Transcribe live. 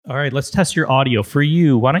All right, let's test your audio. For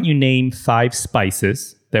you, why don't you name 5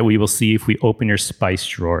 spices that we will see if we open your spice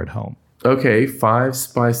drawer at home? Okay, 5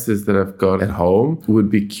 spices that I've got at home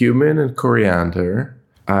would be cumin and coriander.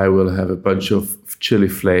 I will have a bunch of chili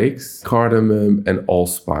flakes, cardamom, and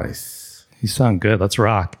allspice. You sound good. Let's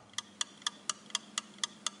rock.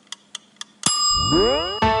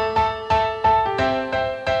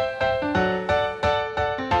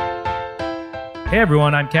 Hey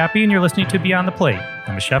everyone, I'm Cappy and you're listening to Beyond the Plate.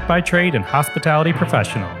 I'm a chef by trade and hospitality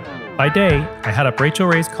professional. By day, I head up Rachel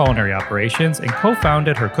Ray's culinary operations and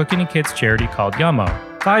co-founded her cooking and kids charity called Yummo.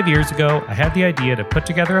 5 years ago, I had the idea to put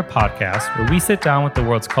together a podcast where we sit down with the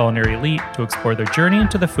world's culinary elite to explore their journey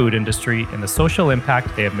into the food industry and the social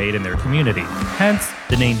impact they have made in their community. Hence,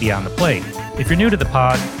 the name Beyond the Plate. If you're new to the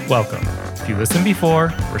pod, welcome. If you listened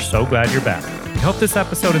before, we're so glad you're back. We hope this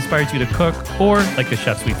episode inspires you to cook or, like the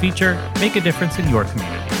chefs we feature, make a difference in your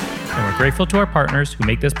community. And we're grateful to our partners who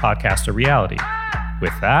make this podcast a reality.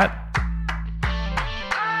 With that,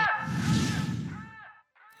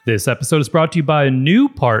 this episode is brought to you by a new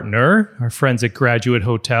partner, our friends at Graduate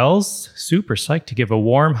Hotels. Super psyched to give a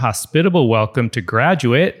warm, hospitable welcome to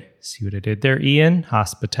Graduate. See what I did there, Ian?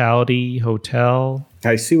 Hospitality, hotel.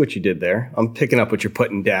 I see what you did there. I'm picking up what you're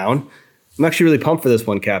putting down. I'm actually really pumped for this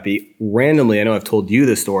one, Cappy. Randomly, I know I've told you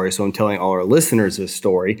this story, so I'm telling all our listeners this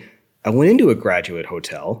story. I went into a Graduate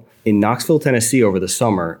Hotel in Knoxville, Tennessee over the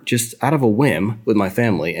summer, just out of a whim with my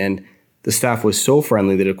family. And the staff was so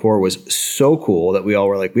friendly, the decor was so cool that we all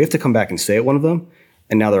were like, we have to come back and stay at one of them.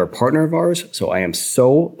 And now they're a partner of ours, so I am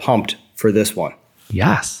so pumped for this one.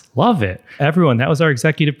 Yes, love it. Everyone, that was our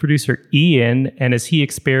executive producer, Ian. And as he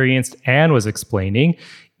experienced and was explaining,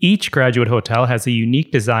 each Graduate Hotel has a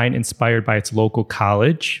unique design inspired by its local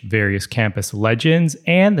college, various campus legends,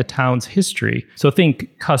 and the town's history. So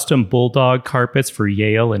think custom bulldog carpets for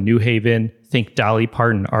Yale and New Haven. Think Dolly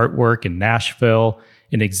Parton artwork in Nashville.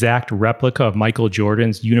 An exact replica of Michael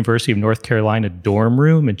Jordan's University of North Carolina dorm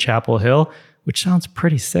room in Chapel Hill, which sounds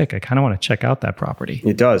pretty sick. I kind of want to check out that property.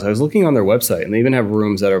 It does. I was looking on their website, and they even have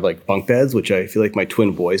rooms that are like bunk beds, which I feel like my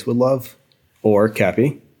twin boys would love. Or,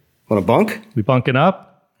 Cappy, want to bunk? We bunking up?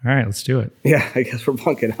 All right, let's do it. Yeah, I guess we're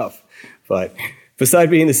bunking up. But besides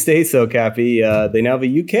being in the States, though, Cappy, they now have a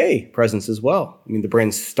UK presence as well. I mean, the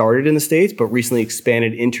brand started in the States, but recently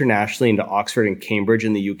expanded internationally into Oxford and Cambridge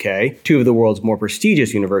in the UK, 2 of the world's more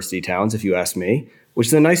prestigious university towns, if you ask me, which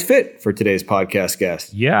is a nice fit for today's podcast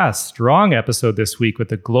guest. Yeah, strong episode this week with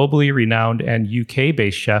the globally renowned and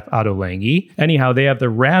UK-based chef Ottolenghi. Anyhow, they have the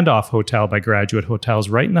Randolph Hotel by Graduate Hotels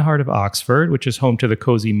right in the heart of Oxford, which is home to the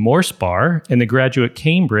cozy Morse Bar, and the Graduate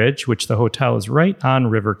Cambridge, which the hotel is right on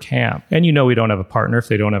River Cam. And you know we don't have a partner if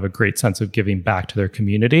they don't have a great sense of giving back to their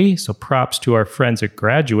community. So props to our friends at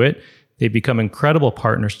Graduate. They've become incredible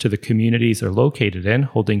partners to the communities they're located in,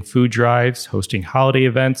 holding food drives, hosting holiday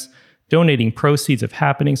events, donating proceeds of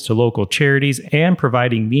happenings to local charities, and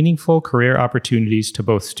providing meaningful career opportunities to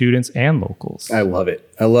both students and locals. I love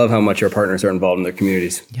it. I love how much our partners are involved in their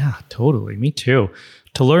communities. Yeah, totally. Me too.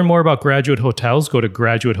 To learn more about Graduate Hotels, go to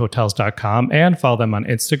graduatehotels.com and follow them on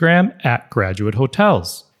Instagram at Graduate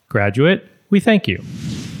Hotels. Graduate, we thank you.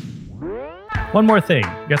 One more thing,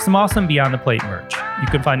 we got some awesome Beyond the Plate merch. You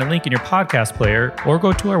can find a link in your podcast player or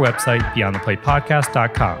go to our website,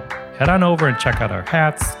 beyondtheplatepodcast.com. Head on over and check out our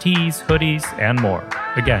hats, tees, hoodies, and more.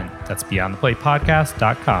 Again, that's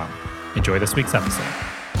beyondtheplatepodcast.com. Enjoy this week's episode.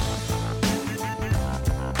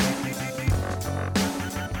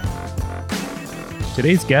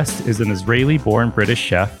 Today's guest is an Israeli-born British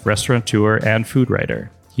chef, restaurateur, and food writer.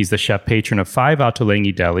 He's the chef patron of 5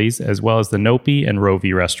 Ottolenghi delis, as well as the Nopi and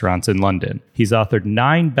Rovi restaurants in London. He's authored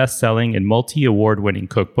 9 best-selling and multi-award-winning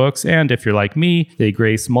cookbooks, and if you're like me, they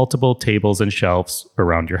grace multiple tables and shelves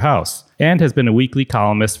around your house. And has been a weekly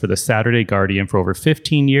columnist for the Saturday Guardian for over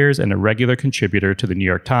 15 years and a regular contributor to the New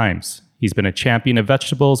York Times. He's been a champion of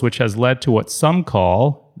vegetables, which has led to what some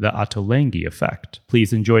call the Ottolenghi effect.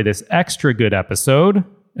 Please enjoy this extra good episode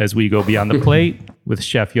as we go beyond the plate with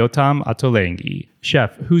Chef Yotam Ottolenghi.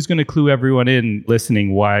 Chef, who's going to clue everyone in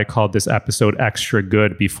listening why I called this episode extra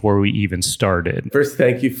good before we even started? First,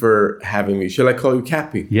 thank you for having me. Shall I call you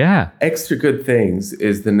Cappy? Yeah. Extra Good Things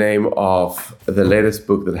is the name of the latest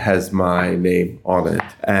book that has my name on it.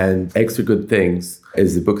 And Extra Good Things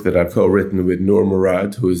is a book that I've co-written with Noor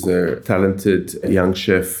Murad, who is a talented young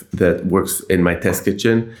chef that works in my test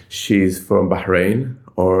kitchen. She's from Bahrain.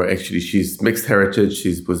 Or actually, she's mixed heritage.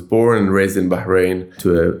 She was born and raised in Bahrain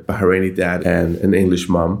to a Bahraini dad and an English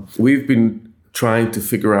mom. We've been trying to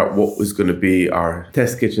figure out what was going to be our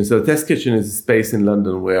test kitchen. So the test kitchen is a space in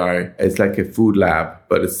London where it's like a food lab,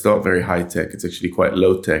 but it's not very high tech. It's actually quite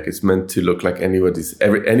low tech. It's meant to look like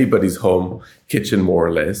anybody's home kitchen, more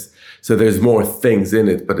or less. So there's more things in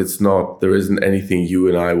it, but there isn't anything you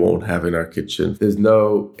and I won't have in our kitchen. There's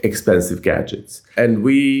no expensive gadgets. And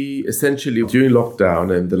we essentially, during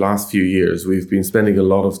lockdown and the last few years, we've been spending a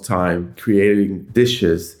lot of time creating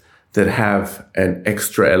dishes that have an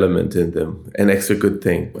extra element in them, an extra good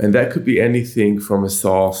thing. And that could be anything from a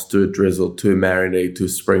sauce to a drizzle, to a marinade, to a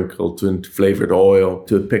sprinkle, to a flavored oil,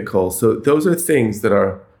 to a pickle. So those are things that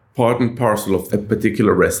are part and parcel of a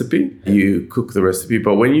particular recipe. You cook the recipe,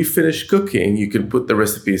 but when you finish cooking, you can put the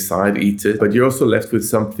recipe aside, eat it, but you're also left with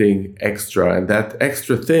something extra. And that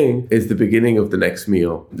extra thing is the beginning of the next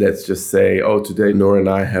meal. Let's just say, today Nora and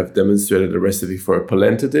I have demonstrated a recipe for a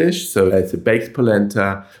polenta dish. So it's a baked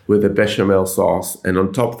polenta with a bechamel sauce. And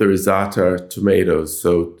on top, there is za'atar tomatoes.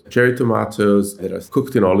 So cherry tomatoes that are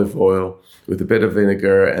cooked in olive oil with a bit of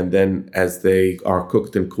vinegar, and then as they are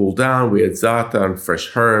cooked and cool down, we add za'atar and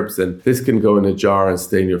fresh herbs, and this can go in a jar and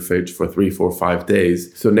stay in your fridge for 3, 4, 5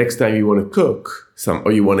 days. So next time you want to cook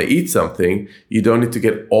or you want to eat something, you don't need to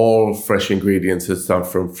get all fresh ingredients and start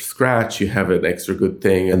from scratch. You have an extra good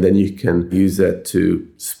thing, and then you can use that to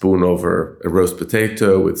spoon over a roast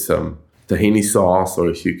potato with some tahini sauce, or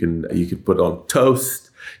if you can put on toast.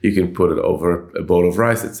 You can put it over a bowl of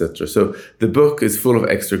rice, etc. So the book is full of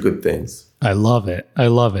extra good things. I love it. I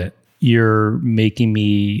love it. You're making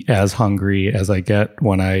me as hungry as I get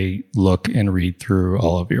when I look and read through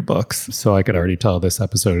all of your books. So I could already tell this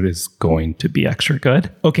episode is going to be extra good.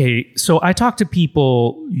 Okay, so I talk to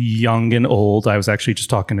people young and old. I was actually just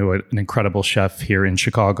talking to an incredible chef here in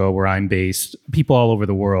Chicago, where I'm based, people all over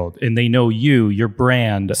the world, and they know you, your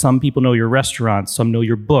brand. Some people know your restaurant, some know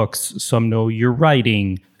your books, some know your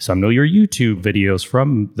writing, some know your YouTube videos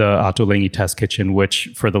from the Ottolenghi Test Kitchen, which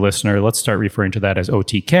for the listener, let's start referring to that as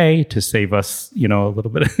OTK to save us, a little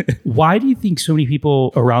bit. Why do you think so many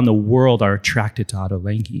people around the world are attracted to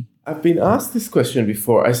Ottolenghi? I've been asked this question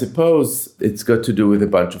before. I suppose it's got to do with a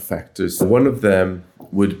bunch of factors. One of them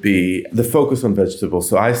would be the focus on vegetables.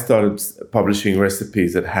 So I started publishing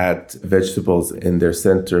recipes that had vegetables in their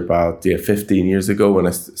center about 15 years ago when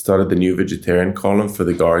I started the New Vegetarian column for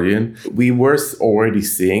The Guardian. We were already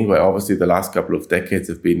seeing, well, obviously the last couple of decades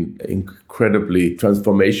have been incredibly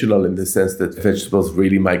transformational in the sense that vegetables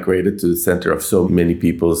really migrated to the center of so many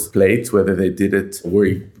people's plates, whether they did it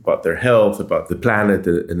worried about their health, about the planet,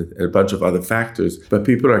 and a bunch of other factors. But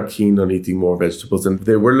people are keen on eating more vegetables, and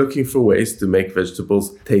they were looking for ways to make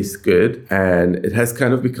vegetables taste good. And it has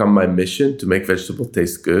kind of become my mission to make vegetables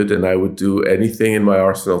taste good. And I would do anything in my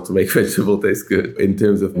arsenal to make vegetables taste good in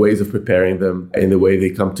terms of ways of preparing them, in the way they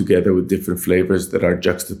come together with different flavors that are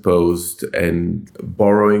juxtaposed and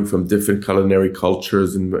borrowing from different culinary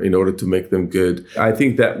cultures in order to make them good. I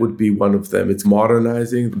think that would be one of them. It's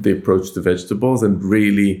modernizing the approach to vegetables and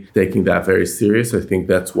really taking that very serious. I think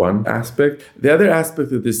that's one aspect. The other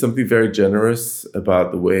aspect is there's something very generous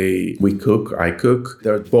about the way we cook, I cook.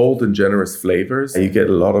 There are bold and generous flavors. You get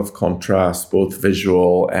a lot of contrast, both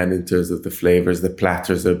visual and in terms of the flavors. The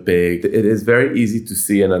platters are big. It is very easy to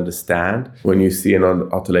see and understand when you see an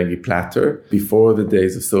Ottolenghi platter. Before the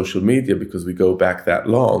days of social media, because we go back that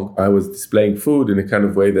long, I was displaying food in a kind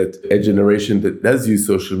of way that a generation that does use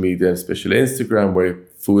social media, especially Instagram, where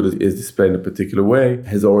food is displayed in a particular way,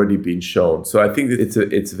 has already been shown. So I think that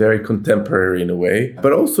it's very contemporary in a way,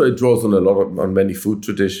 but also it draws on many food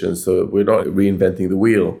traditions. So we're not reinventing the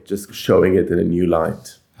wheel, just showing it in a new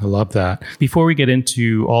light. I love that. Before we get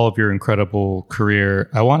into all of your incredible career,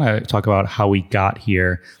 I want to talk about how we got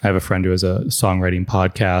here. I have a friend who has a songwriting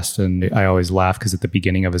podcast, and I always laugh because at the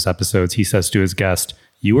beginning of his episodes, he says to his guest,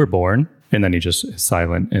 "You were born," and then he just is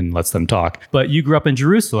silent and lets them talk. But you grew up in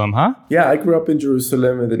Jerusalem, huh? Yeah, I grew up in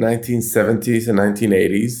Jerusalem in the 1970s and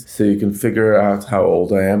 1980s. So you can figure out how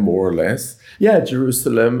old I am, more or less. Yeah,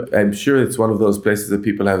 Jerusalem, I'm sure it's one of those places that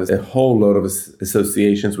people have a whole lot of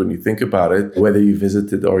associations when you think about it, whether you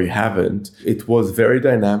visited or you haven't. It was very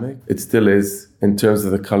dynamic. It still is in terms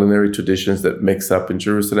of the culinary traditions that mix up in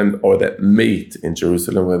Jerusalem or that meet in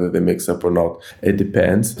Jerusalem, whether they mix up or not, it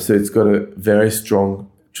depends. So it's got a very strong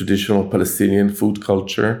traditional Palestinian food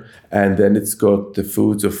culture. And then it's got the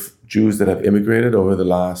foods of Jews that have immigrated over the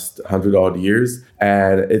last 100-odd years.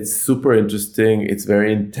 And it's super interesting. It's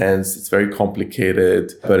very intense. It's very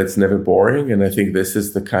complicated, but it's never boring. And I think this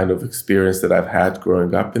is the kind of experience that I've had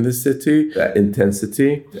growing up in the city, that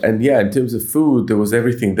intensity. And yeah, in terms of food, there was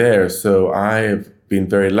everything there. So I have been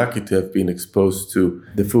very lucky to have been exposed to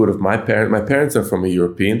the food of my parents. My parents are from a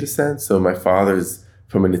European descent. So my father is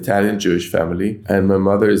from an Italian Jewish family, and my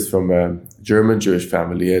mother is from a German Jewish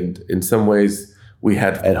family. And in some ways, we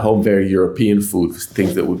had at home very European food,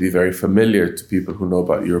 things that would be very familiar to people who know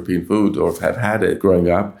about European food or have had it growing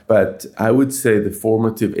up. But I would say the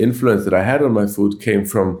formative influence that I had on my food came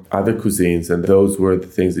from other cuisines. And those were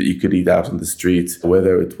the things that you could eat out on the streets,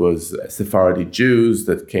 whether it was Sephardi Jews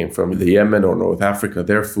that came from the Yemen or North Africa.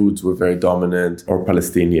 Their foods were very dominant, or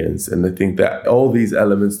Palestinians. And I think that all these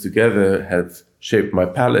elements together have shaped my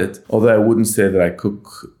palate, although I wouldn't say that I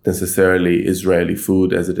cook necessarily Israeli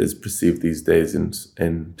food as it is perceived these days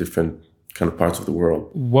in different kind of parts of the world.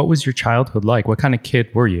 What was your childhood like? What kind of kid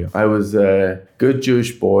were you? I was a good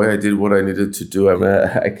Jewish boy. I did what I needed to do.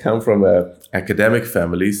 I come from an academic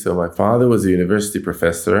family. So my father was a university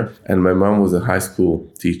professor and my mom was a high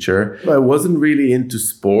school teacher. I wasn't really into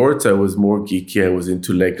sports. I was more geeky. I was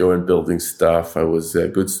into Lego and building stuff. I was a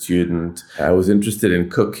good student. I was interested in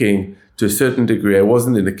cooking. To a certain degree, I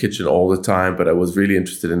wasn't in the kitchen all the time, but I was really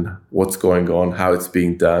interested in what's going on, how it's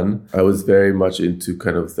being done. I was very much into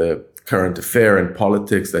kind of the current affair and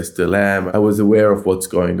politics. I still am. I was aware of what's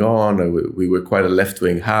going on. We were quite a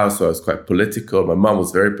left-wing house, so I was quite political. My mom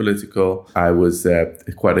was very political. I was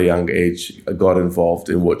at quite a young age, I got involved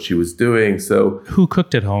in what she was doing. So, who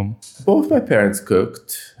cooked at home? Both my parents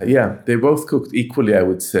cooked. Yeah, they both cooked equally, I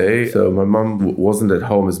would say. So my mom wasn't at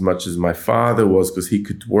home as much as my father was because he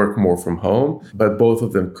could work more from home, but both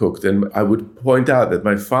of them cooked. And I would point out that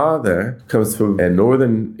my father comes from a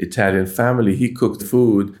northern Italian family. He cooked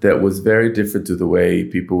food that was very different to the way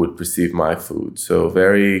people would perceive my food. So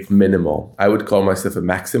very minimal. I would call myself a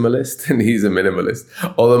maximalist and he's a minimalist.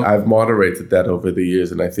 Although I've moderated that over the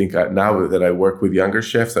years. And I think now that I work with younger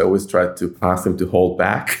chefs, I always try to ask them to hold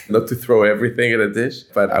back, not to throw everything in a dish.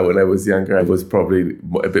 But when I was younger, I was probably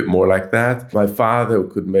a bit more like that. My father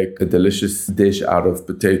could make a delicious dish out of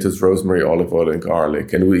potatoes, rosemary, olive oil, and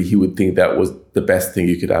garlic. And he would think that was the best thing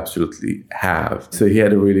you could absolutely have. So he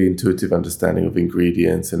had a really intuitive understanding of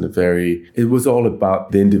ingredients and it was all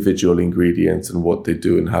about the individual ingredients and what they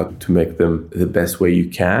do and how to make them the best way you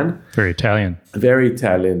can. Very Italian. Very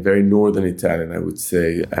Italian, very Northern Italian, I would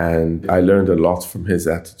say. And I learned a lot from his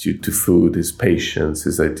attitude to food, his patience,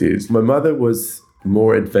 his ideas. My mother was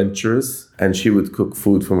more adventurous and she would cook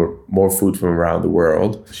more food from around the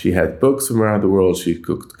world. She had books from around the world. She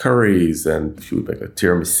cooked curries and she would make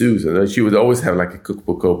tiramisus, and she would always have like a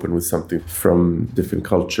cookbook open with something from different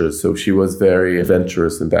cultures. So she was very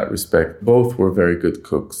adventurous in that respect. Both were very good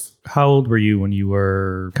cooks. How old were you when you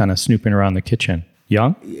were kind of snooping around the kitchen?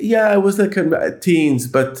 Young? Yeah, I was like teens,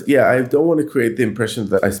 but yeah, I don't want to create the impression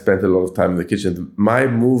that I spent a lot of time in the kitchen. My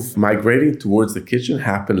move, migrating towards the kitchen,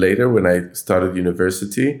 happened later when I started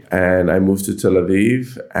university and I moved to Tel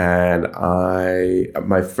Aviv. And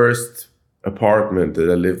my first apartment that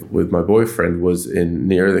I lived with my boyfriend was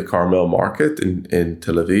near the Carmel Market in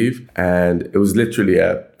Tel Aviv. And it was literally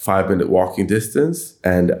a 5-minute walking distance.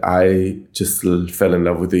 And I just fell in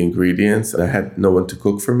love with the ingredients. I had no one to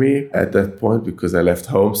cook for me at that point because I left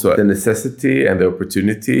home. So the necessity and the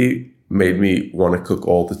opportunity made me want to cook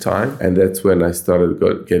all the time. And that's when I started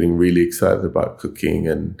getting really excited about cooking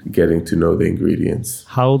and getting to know the ingredients.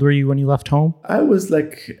 How old were you when you left home? I was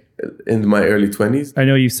like in my early 20s. I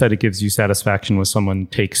know you said it gives you satisfaction when someone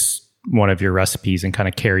takes one of your recipes and kind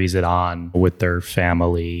of carries it on with their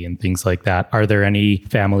family and things like that. Are there any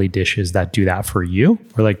family dishes that do that for you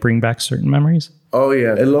or like bring back certain memories? Oh,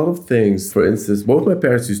 yeah. A lot of things. For instance, both my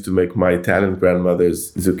parents used to make my Italian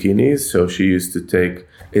grandmother's zucchinis. So she used to take,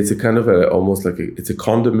 it's a kind of it's a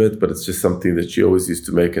condiment, but it's just something that she always used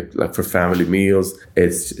to make it like for family meals.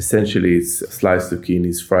 It's sliced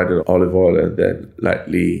zucchinis fried in olive oil and then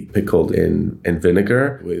lightly pickled in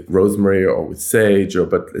vinegar with rosemary or with sage.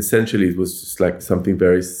 But essentially it was just like something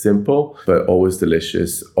very simple, but always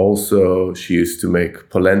delicious. Also, she used to make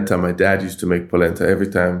polenta. My dad used to make polenta. Every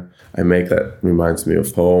time I make that, reminds me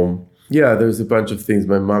of home. Yeah, there's a bunch of things.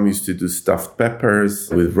 My mom used to do stuffed peppers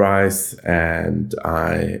with rice, and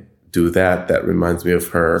I do that. That reminds me of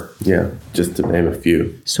her. Yeah, just to name a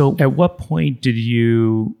few. So at what point did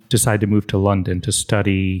you decide to move to London to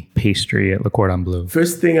study pastry at Le Cordon Bleu?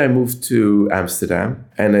 First thing, I moved to Amsterdam,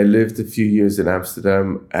 and I lived a few years in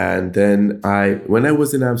Amsterdam. And then when I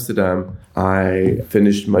was in Amsterdam, I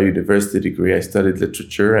finished my university degree. I studied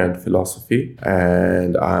literature and philosophy,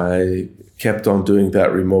 and I kept on doing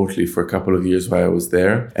that remotely for a couple of years while I was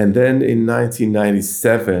there. And then in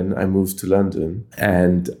 1997, I moved to London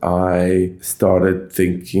and I started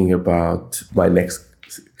thinking about my next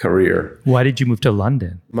career. Why did you move to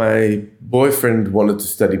London? My boyfriend wanted to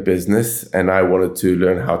study business and I wanted to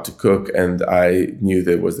learn how to cook. And I knew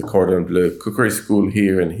there was the Cordon Bleu cookery school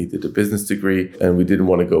here and he did a business degree and we didn't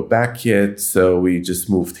want to go back yet. So we just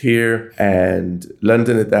moved here. And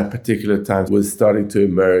London at that particular time was starting to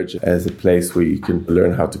emerge as a place where you can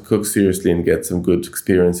learn how to cook seriously and get some good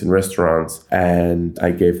experience in restaurants. And I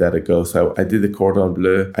gave that a go. So I did the Cordon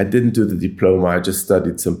Bleu. I didn't do the diploma. I just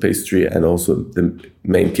studied some pastry and also the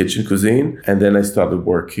main kitchen cuisine. And then I started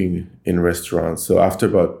working in restaurants. So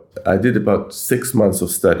I did about 6 months of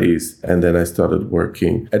studies and then I started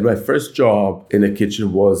working. And my first job in a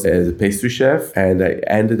kitchen was as a pastry chef. And I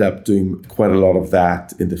ended up doing quite a lot of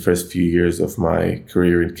that in the first few years of my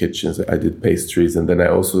career in kitchens. I did pastries and then I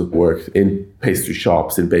also worked in pastry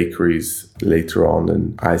shops, in bakeries later on.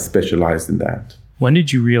 And I specialized in that. When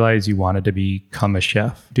did you realize you wanted to become a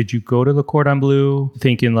chef? Did you go to Le Cordon Bleu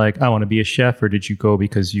thinking like, I want to be a chef, or did you go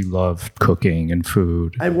because you love cooking and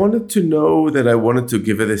food? I wanted to know that I wanted to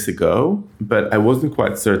give this a go, but I wasn't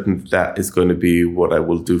quite certain that is going to be what I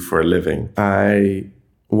will do for a living. I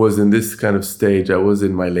was in this kind of stage. I was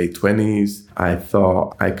in my late 20s. I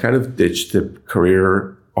thought I kind of ditched the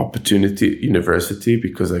career opportunity at university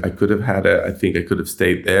because I could have I think I could have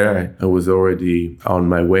stayed there. I was already on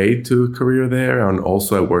my way to a career there. And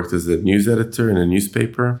also I worked as a news editor in a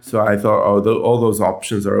newspaper. So I thought, all those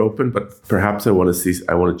options are open, but perhaps I want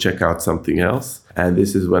to check out something else. And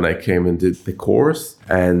this is when I came and did the course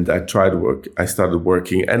and I started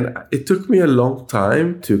working. And it took me a long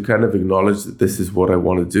time to kind of acknowledge that this is what I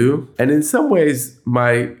want to do. And in some ways,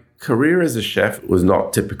 my career as a chef was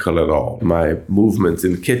not typical at all. My movements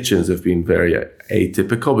in kitchens have been very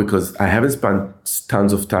atypical because I haven't spent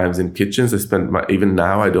tons of times in kitchens. Even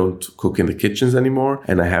now, I don't cook in the kitchens anymore,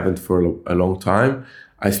 and I haven't for a long time.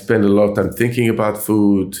 I spend a lot of time thinking about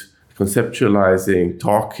food, conceptualizing,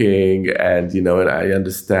 talking, and I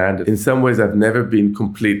understand. In some ways, I've never been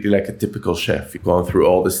completely like a typical chef. I've gone through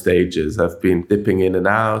all the stages. I've been dipping in and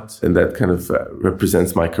out, and that kind of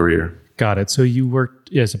represents my career. Got it. So you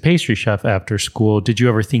worked as a pastry chef after school. Did you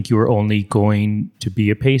ever think you were only going to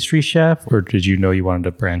be a pastry chef, or did you know you wanted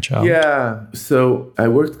to branch out? Yeah. So I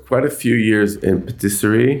worked quite a few years in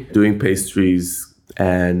patisserie, doing pastries.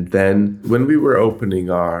 And then when we were opening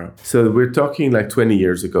so we're talking like 20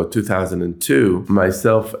 years ago, 2002,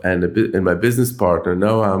 myself and my business partner,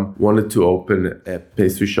 Noam, wanted to open a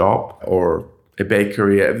pastry shop or a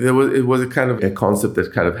bakery. It was a kind of a concept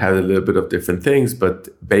that kind of had a little bit of different things, but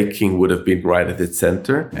baking would have been right at its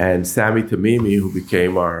center. And Sami Tamimi, who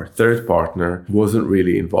became our third partner, wasn't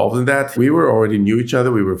really involved in that. We already knew each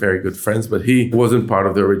other. We were very good friends, but he wasn't part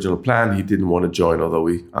of the original plan. He didn't want to join, although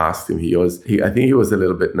we asked him. I think he was a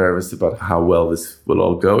little bit nervous about how well this will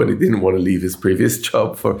all go, and he didn't want to leave his previous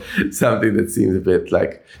job for something that seemed a bit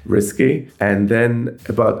like risky. And then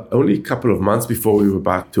about only a couple of months before we were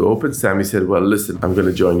about to open, Sami said, well, listen, I'm going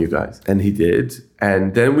to join you guys. And he did.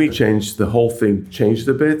 And then we changed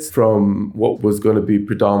a bit from what was going to be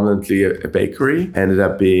predominantly a bakery, ended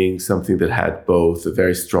up being something that had both a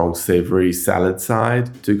very strong savory salad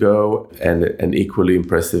side to go and an equally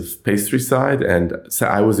impressive pastry side. And so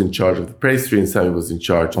I was in charge of the pastry and Sami was in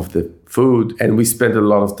charge of the food. And we spent a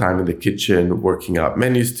lot of time in the kitchen working out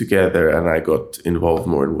menus together. And I got involved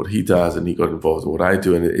more in what he does and he got involved in what I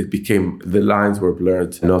do. And the lines were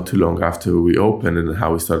blurred not too long after we opened and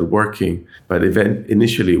how we started working. But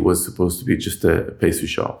initially it was supposed to be just a pastry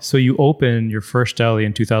shop. So you opened your first deli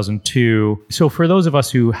in 2002. So for those of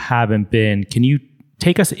us who haven't been, can you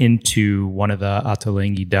take us into one of the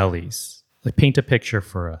Ottolenghi delis? Like paint a picture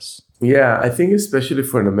for us. Yeah, I think especially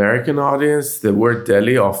for an American audience, the word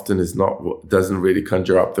deli often doesn't really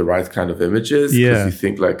conjure up the right kind of images. Yeah, you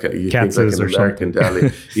think like an American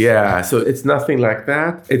deli. Yeah, so it's nothing like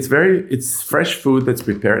that. It's fresh food that's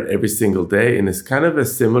prepared every single day, and it's kind of a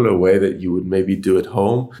similar way that you would maybe do at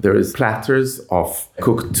home. There is platters of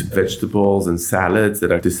cooked vegetables and salads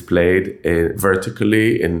that are displayed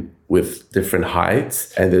vertically with different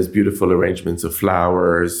heights, and there's beautiful arrangements of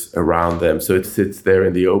flowers around them. So it sits there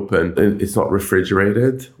in the open. It's not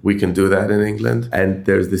refrigerated. We can do that in England. And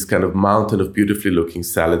there's this kind of mountain of beautifully looking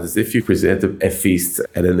salad as if you present a feast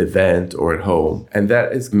at an event or at home. And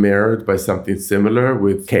that is mirrored by something similar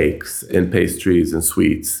with cakes and pastries and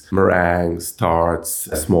sweets, meringues, tarts,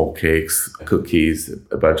 small cakes, cookies,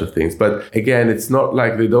 a bunch of things. But again, it's not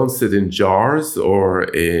like they don't sit in jars or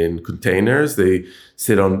in containers. They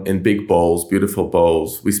sit in big bowls, beautiful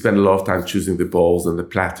bowls. We spend a lot of time choosing the bowls and the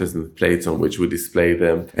platters and the plates on which we display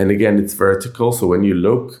them. And again, it's vertical. So when you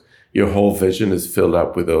look, your whole vision is filled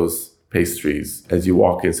up with those pastries as you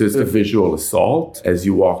walk in. So it's a visual assault as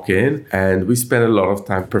you walk in. And we spend a lot of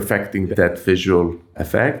time perfecting that visual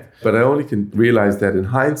effect. But I only can realize that in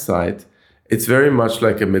hindsight, it's very much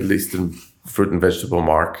like a Middle Eastern fruit and vegetable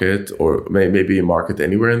market, or maybe a market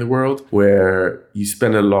anywhere in the world, where you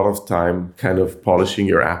spend a lot of time kind of polishing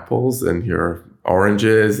your apples and your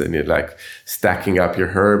oranges, and you're like stacking up your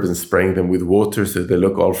herbs and spraying them with water so they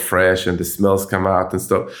look all fresh and the smells come out and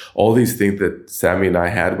stuff. All these things that Sammy and I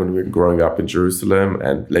had when we were growing up in Jerusalem,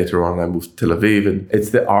 and later on I moved to Tel Aviv. And it's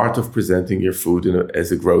the art of presenting your food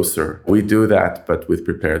as a grocer. We do that, but with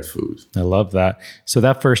prepared food. I love that. So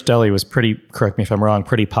that first deli was correct me if I'm wrong,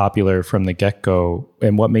 pretty popular from the get-go.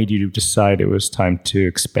 And what made you decide it was time to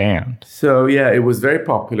expand? So yeah, it was very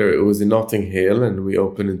popular. It was in Notting Hill, and we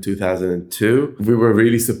opened in 2002. We were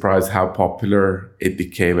really surprised how popular it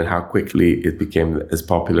became and how quickly it became as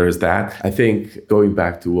popular as that. I think going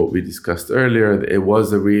back to what we discussed earlier, it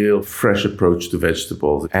was a real fresh approach to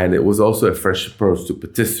vegetables. And it was also a fresh approach to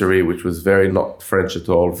patisserie, which was very not French at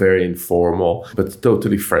all, very informal, but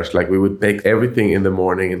totally fresh. Like we would bake everything in the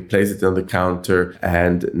morning and place it on the counter,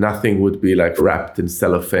 and nothing would be like wrapped in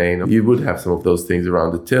cellophane. You would have some of those things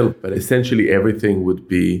around the till, but essentially everything would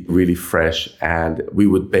be really fresh, and we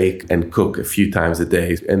would bake and cook a few times a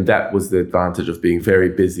day. And that was the advantage of being very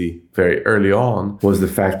busy very early on, was the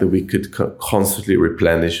fact that we could constantly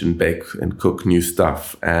replenish and bake and cook new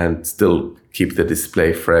stuff and still keep the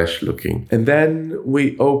display fresh looking. And then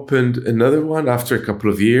we opened another one after a couple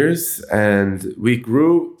of years, and we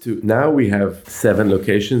grew to, now we have 7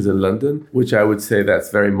 locations in London, which I would say that's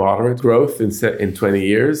very moderate growth in 20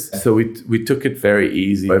 years. So we took it very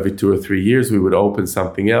easy. Every 2 or 3 years, we would open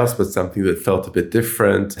something else, but something that felt a bit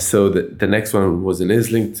different. So the next one was in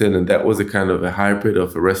Islington, and that was a kind of a hybrid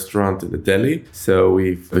of a restaurant and a deli. So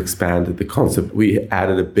we've expanded the concept. We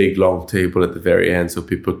added a big long table at the very end so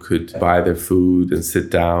people could buy their food and sit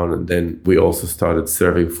down. And then we also started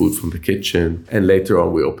serving food from the kitchen. And later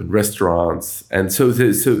on, we opened restaurants. And so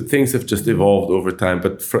things have just evolved over time.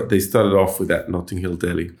 But they started off with that Notting Hill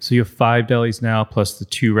deli. So you have 5 delis now, plus the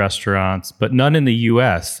 2 restaurants, but none in the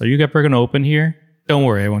US. Are you ever going to open here? Don't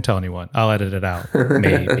worry, I won't tell anyone. I'll edit it out.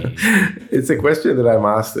 Maybe. It's a question that I'm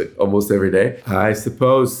asked almost every day. I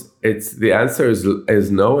suppose the answer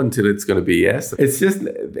is no until it's going to be yes.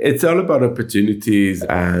 It's all about opportunities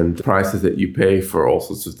and prices that you pay for all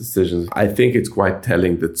sorts of decisions. I think it's quite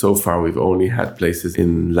telling that so far we've only had places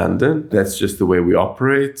in London. That's just the way we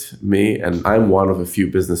operate, me, and I'm one of a few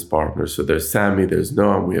business partners. So there's Sammy, there's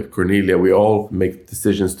Noam, we have Cornelia. We all make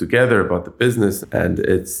decisions together about the business, and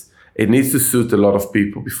it needs to suit a lot of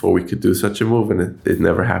people before we could do such a move, and it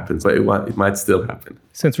never happens, but it might still happen.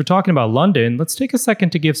 Since we're talking about London, let's take a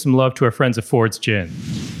second to give some love to our friends at Ford's Gin.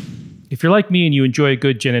 If you're like me and you enjoy a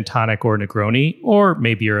good gin and tonic or Negroni, or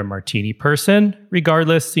maybe you're a martini person,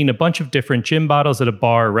 regardless, seeing a bunch of different gin bottles at a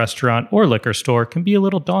bar, restaurant, or liquor store can be a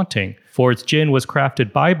little daunting. Ford's Gin was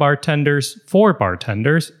crafted by bartenders, for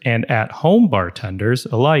bartenders, and at-home bartenders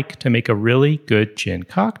alike to make a really good gin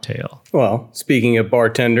cocktail. Well, speaking of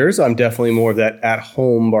bartenders, I'm definitely more of that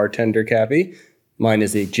at-home bartender, Cappy. Mine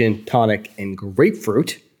is a gin tonic and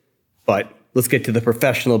grapefruit. But let's get to the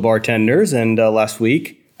professional bartenders. And last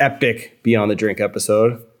week, epic Beyond the Drink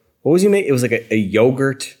episode. What was you make? It was like a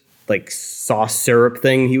yogurt, like sauce syrup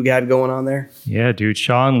thing you had going on there. Yeah, dude.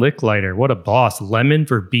 Sean Licklider, what a boss. Lemon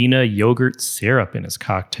verbena yogurt syrup in his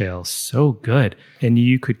cocktail. So good. And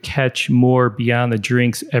you could catch more Beyond the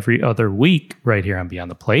Drinks every other week right here on Beyond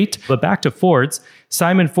the Plate. But back to Ford's.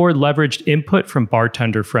 Simon Ford leveraged input from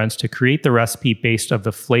bartender friends to create the recipe based of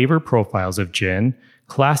the flavor profiles of gin,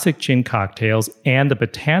 classic gin cocktails, and the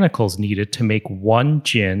botanicals needed to make one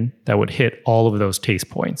gin that would hit all of those taste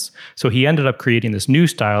points. So he ended up creating this new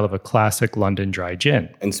style of a classic London dry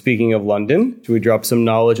gin. And speaking of London, should we drop some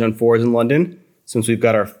knowledge on Ford's in London, since we've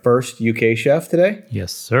got our first UK chef today?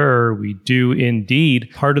 Yes, sir. We do indeed.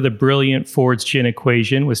 Part of the brilliant Ford's Gin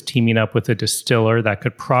equation was teaming up with a distiller that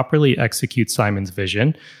could properly execute Simon's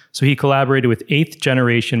vision. So he collaborated with 8th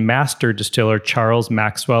generation master distiller Charles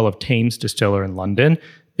Maxwell of Thames Distiller in London.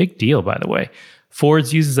 Big deal, by the way.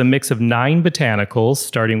 Ford's uses a mix of 9 botanicals,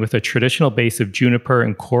 starting with a traditional base of juniper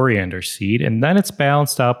and coriander seed, and then it's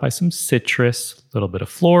balanced out by some citrus, a little bit of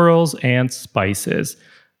florals, and spices.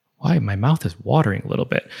 Why? My mouth is watering a little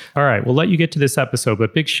bit. All right, we'll let you get to this episode,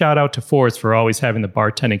 but big shout out to Ford's for always having the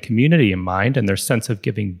bartending community in mind and their sense of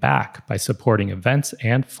giving back by supporting events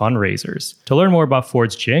and fundraisers. To learn more about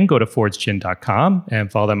Ford's Gin, go to fordsgin.com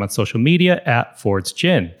and follow them on social media at Ford's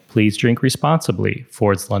Gin. Please drink responsibly.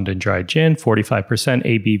 Ford's London Dry Gin, 45%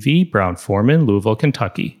 ABV, Brown-Forman, Louisville,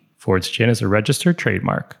 Kentucky. Ford's Gin is a registered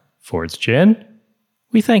trademark. Ford's Gin,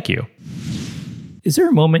 We thank you. Is there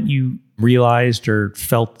a moment you realized or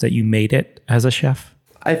felt that you made it as a chef?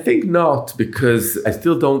 I think not, because I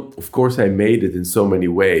still don't. Of course, I made it in so many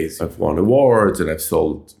ways. I've won awards and I've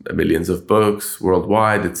sold millions of books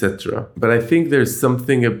worldwide, etc. But I think there's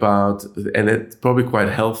something about, and it's probably quite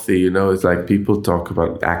healthy, it's like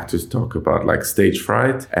actors talk about like stage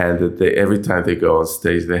fright, and that every time they go on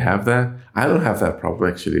stage, they have that. I don't have that problem,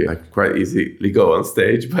 actually. I can quite easily go on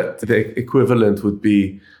stage, but the equivalent would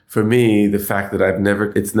be, for me, the fact that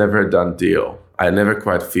it's never a done deal. I never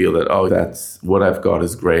quite feel that, that's what I've got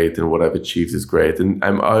is great and what I've achieved is great. And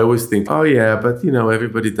I always think, but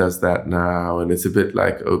everybody does that now. And it's a bit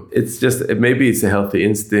like, it's just, maybe it's a healthy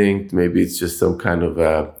instinct. Maybe it's just some kind of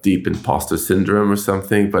a deep imposter syndrome or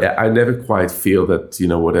something. But I never quite feel that,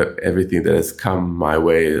 everything that has come my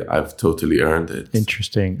way, I've totally earned it.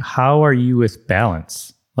 Interesting. How are you with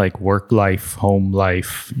balance? Like work life, home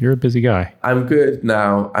life. You're a busy guy. I'm good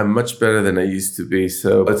now. I'm much better than I used to be.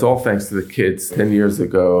 So it's all thanks to the kids. 10 years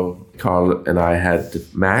ago, Carl and I had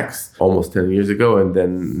Max almost 10 years ago. And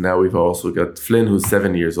then now we've also got Flynn, who's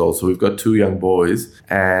 7 years old. So we've got 2 young boys.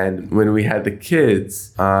 And when we had the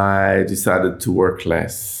kids, I decided to work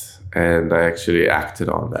less. And I actually acted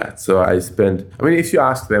on that. So if you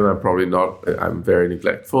ask them, I'm very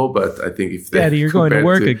neglectful, but I think if Daddy, you're going to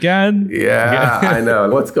work again? Yeah, I know.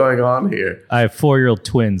 What's going on here? I have 4-year-old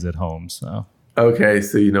twins at home, so. Okay,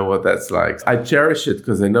 so you know what that's like. I cherish it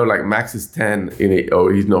because I know like Max is 10,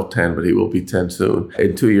 he's not 10, but he will be 10 soon.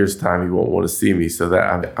 In 2 years' time, he won't want to see me. So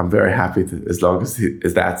that I'm very happy that as long as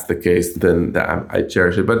that's the case, then I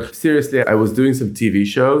cherish it. But seriously, I was doing some TV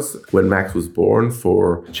shows when Max was born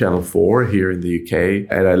for Channel 4 here in the UK.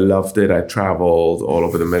 And I loved it. I traveled all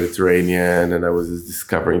over the Mediterranean and I was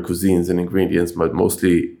discovering cuisines and ingredients, but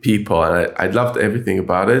mostly people. And I loved everything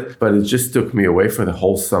about it. But it just took me away for the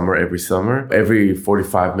whole summer, every summer. Every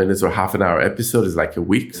 45 minutes or half an hour episode is like a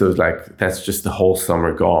week. So it's like, that's just the whole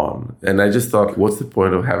summer gone. And I just thought, what's the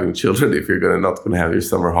point of having children if you're not going to have your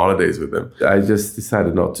summer holidays with them? I just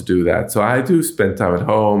decided not to do that. So I do spend time at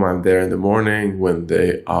home. I'm there in the morning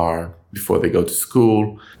before they go to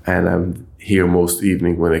school. And I'm here most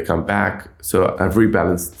evening when they come back. So I've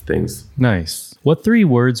rebalanced things. Nice. What 3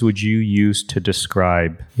 words would you use to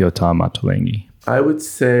describe Yotam Ottolenghi? I would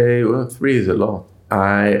say, 3 is a lot.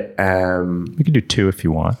 I am... We can do 2 if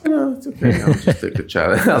you want. No, it's okay. I'll just take the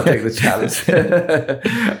challenge.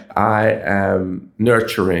 I am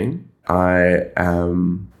nurturing. That's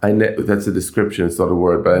a description. It's not a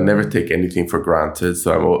word, but I never take anything for granted.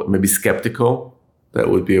 So I'm maybe skeptical. That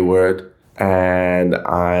would be a word. And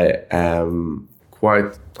I am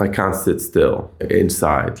I can't sit still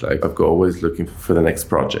inside. Like I'm always looking for the next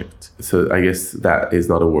project. So I guess that is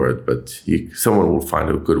not a word, but someone will find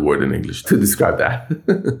a good word in English to describe that.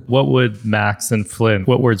 What would Max and Flynn,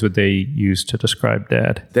 what words would they use to describe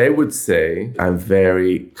Dad? They would say, I'm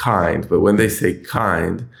very kind. But when they say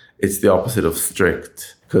kind, it's the opposite of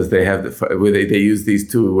strict. Because they they use these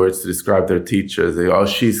 2 words to describe their teachers. They go,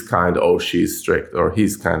 she's kind, she's strict, or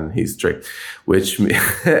he's kind, he's strict.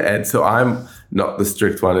 And so I'm not the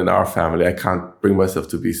strict one in our family. I can't bring myself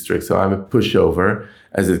to be strict. So I'm a pushover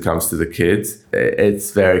as it comes to the kids.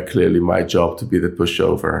 It's very clearly my job to be the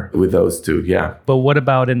pushover with those 2, yeah. But what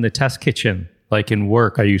about in the test kitchen? Like in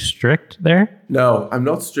work, are you strict there? No, I'm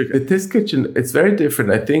not strict. The test kitchen, it's very different.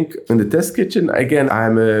 I think in the test kitchen, again,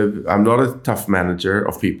 I'm not a tough manager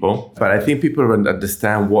of people, but I think people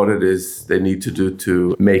understand what it is they need to do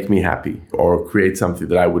to make me happy or create something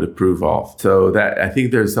that I would approve of. So that I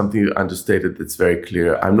think there's something understated that's very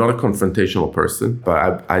clear. I'm not a confrontational person,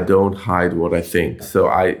 but I don't hide what I think. So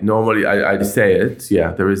I say it.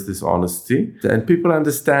 Yeah, there is this honesty and people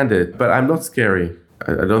understand it, but I'm not scary.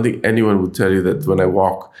 I don't think anyone would tell you that when I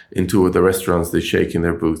walk into the restaurants, they shake in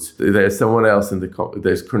their boots. There's someone else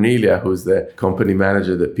there's Cornelia, who's the company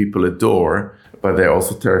manager that people adore, but they're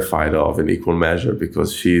also terrified of in equal measure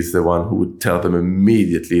because she's the one who would tell them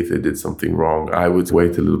immediately if they did something wrong. I would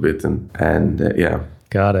wait a little bit and yeah.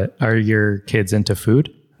 Got it. Are your kids into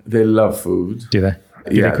food? They love food. Do they?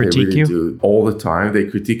 Do they critique really you? Do. All the time. They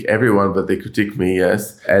critique everyone, but they critique me,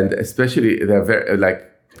 yes. And especially they're very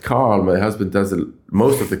Carl, my husband, does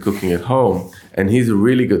most of the cooking at home, and he's a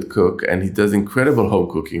really good cook, and he does incredible home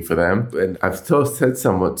cooking for them. And I've said to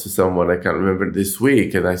someone, I can't remember this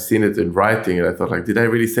week, and I've seen it in writing, and I thought, did I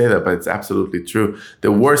really say that? But it's absolutely true.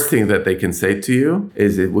 The worst thing that they can say to you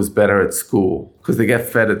is it was better at school, because they get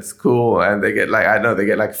fed at school, and they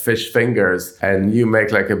get fish fingers, and you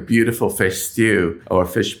make a beautiful fish stew or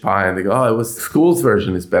fish pie, and they go, it was school's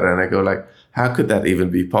version is better. And I go how could that even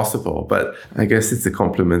be possible? But I guess it's a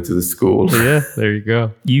compliment to the school. Yeah, there you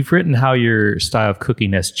go. You've written how your style of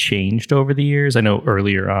cooking has changed over the years. I know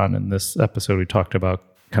earlier on in this episode, we talked about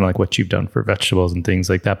kind of like what you've done for vegetables and things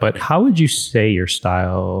like that. But how would you say your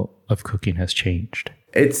style of cooking has changed?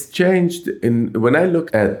 It's changed when I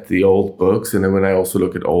look at the old books, and then when I also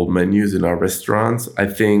look at old menus in our restaurants. I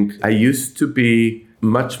think I used to be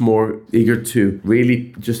much more eager to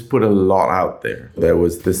really just put a lot out there. There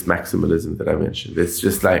was this maximalism that I mentioned. It's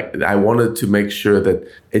just like I wanted to make sure that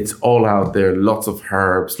it's all out there, lots of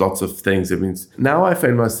herbs, lots of things. It means now I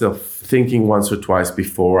find myself thinking once or twice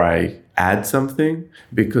before I add something,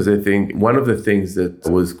 because I think one of the things that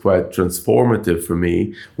was quite transformative for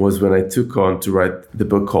me was when I took on to write the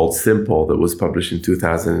book called Simple that was published in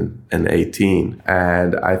 2018.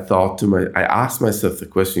 And I asked myself the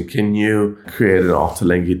question, can you create an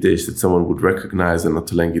ottolenghi dish that someone would recognize, an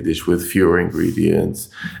ottolenghi dish with fewer ingredients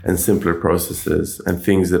and simpler processes and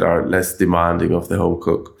things that are less demanding of the home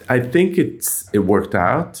cook? I think it worked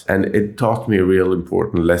out, and it taught me a real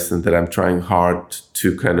important lesson that I'm trying hard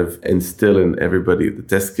to kind of instill in everybody at the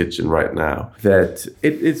test kitchen right now, that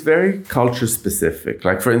it's very culture specific.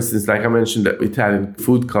 Like, for instance, like I mentioned, that Italian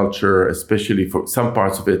food culture, especially for some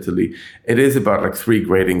parts of Italy, it is about like 3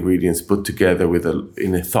 great ingredients put together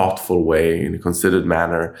in a thoughtful way, in a considered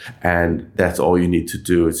manner. And that's all you need to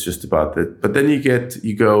do. It's just about that. But then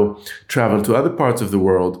you go travel to other parts of the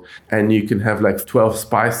world, and you can have like 12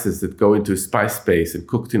 spices that go into a spice space and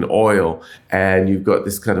cooked in oil. And you've got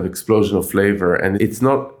this kind of explosion of flavor. And it's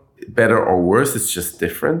not better or worse, it's just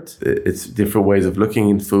different. It's different ways of looking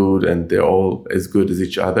in food, and they're all as good as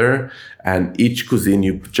each other. And each cuisine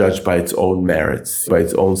you judge by its own merits, by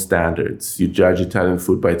its own standards. You judge Italian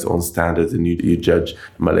food by its own standards, and you judge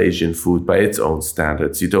Malaysian food by its own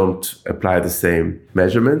standards. You don't apply the same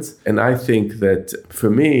measurements. And I think that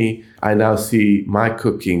for me, I now see my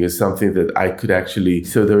cooking as something that I could actually,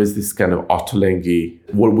 so there is this kind of ottolenghi,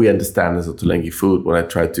 what we understand as ottolenghi food, what I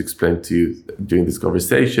tried to explain to you during this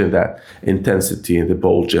conversation, that intensity and the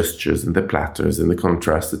bold gestures and the platters and the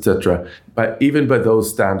contrast, etc. But even by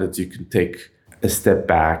those standards, you can take a step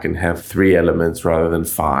back and have 3 elements rather than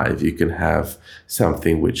 5. You can have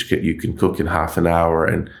something which you can cook in half an hour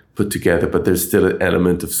and put together, but there's still an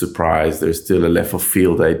element of surprise. There's still a left of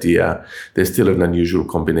field idea. There's still an unusual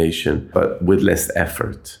combination, but with less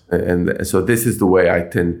effort. And so this is the way I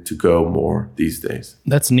tend to go more these days.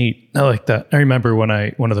 That's neat. I like that. I remember one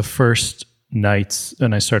of the first nights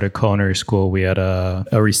when I started culinary school, we had a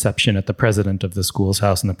reception at the president of the school's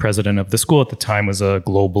house. And the president of the school at the time was a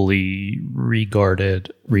globally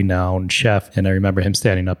regarded, renowned chef. And I remember him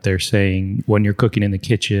standing up there saying, when you're cooking in the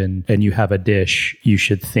kitchen and you have a dish, you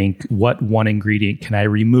should think, what one ingredient can I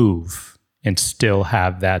remove and still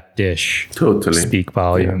have that dish speak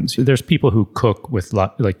volumes? Yeah. There's people who cook with,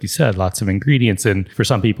 like you said, lots of ingredients. And for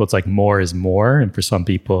some people, it's like more is more. And for some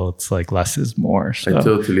people, it's like less is more. So. I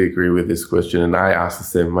totally agree with this question. And I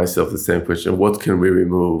ask myself the same question. What can we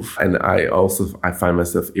remove? And I find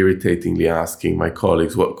myself irritatingly asking my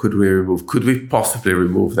colleagues, what could we remove? Could we possibly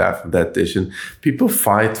remove that from that dish? And people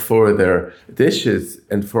fight for their dishes,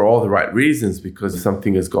 and for all the right reasons, because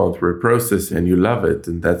something has gone through a process and you love it,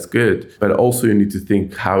 and that's good. But also you need to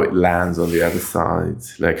think how it lands on the other side,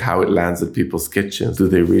 like how it lands at people's kitchens. Do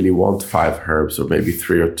they really want 5 herbs, or maybe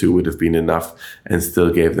 3 or 2 would have been enough and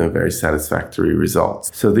still gave them very satisfactory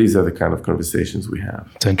results? So these are the kind of conversations we have.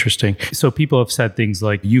 It's interesting. So people have said things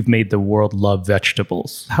like, you've made the world love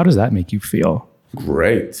vegetables. How does that make you feel?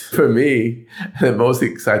 Great. For me, the most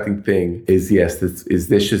exciting thing is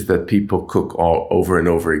dishes that people cook all over and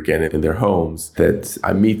over again in their homes. That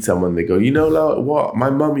I meet someone, they go, what? My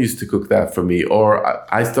mom used to cook that for me, or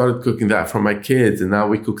I started cooking that for my kids, and now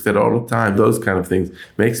we cook that all the time. Those kind of things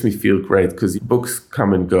makes me feel great, because books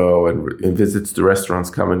come and go, and visits to restaurants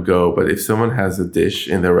come and go. But if someone has a dish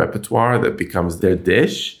in their repertoire that becomes their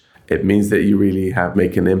dish, it means that you really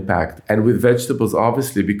make an impact. And with vegetables,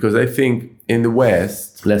 obviously, because I think in the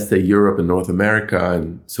West, let's say Europe and North America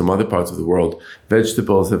and some other parts of the world,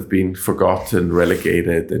 vegetables have been forgotten,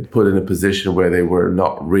 relegated, and put in a position where they were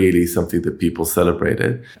not really something that people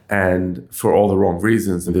celebrated. And for all the wrong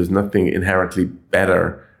reasons. And there's nothing inherently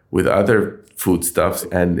better with other foodstuffs.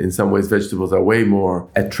 And in some ways, vegetables are way more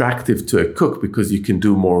attractive to a cook because you can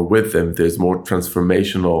do more with them. There's more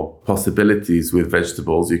transformational possibilities with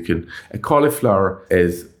vegetables. A cauliflower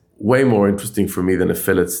is way more interesting for me than a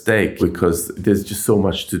fillet steak, because there's just so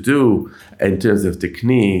much to do in terms of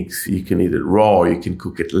techniques. You can eat it raw, you can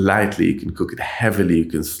cook it lightly, you can cook it heavily, you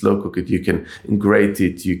can slow cook it, you can grate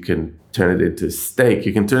it, you can turn it into a steak,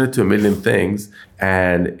 you can turn it to a million things,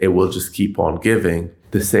 and it will just keep on giving.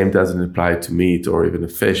 The same doesn't apply to meat or even a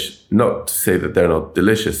fish. Not to say that they're not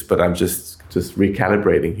delicious, but I'm just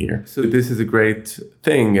recalibrating here. So this is a great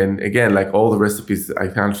thing. And again, like all the recipes, I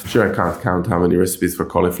can't count how many recipes for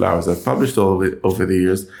cauliflowers I've published over the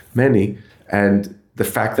years, many. And the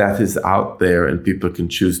fact that is out there and people can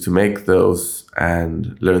choose to make those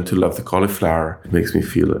and learn to love the cauliflower makes me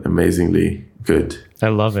feel amazingly good. I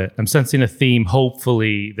love it. I'm sensing a theme,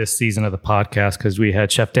 hopefully, this season of the podcast, because we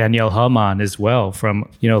had Chef Daniel Hum on as well from,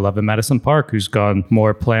 Love in Madison Park, who's gone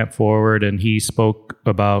more plant forward, and he spoke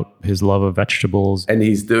about his love of vegetables. And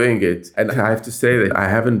he's doing it. And I have to say that I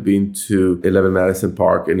haven't been to 11 Madison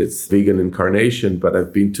Park in its vegan incarnation, but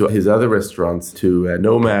I've been to his other restaurants, to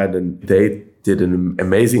Nomad, and they did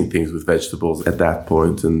amazing things with vegetables at that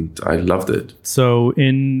point, and I loved it. So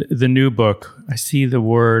in the new book, I see the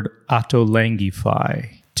word autolangify.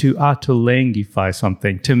 To autolangify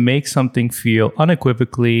something, to make something feel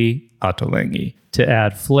unequivocally autolangi. To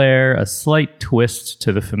add flair, a slight twist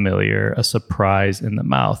to the familiar, a surprise in the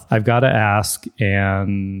mouth. I've got to ask,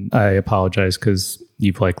 and I apologize because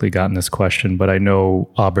you've likely gotten this question, but I know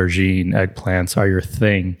aubergine eggplants are your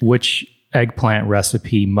thing. Which eggplant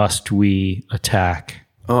recipe must we attack?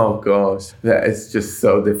 Oh gosh, that is just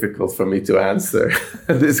so difficult for me to answer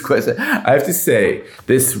this question. I have to say,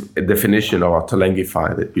 this definition of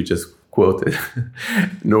autolangify that you just quoted,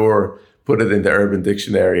 nor put it in the Urban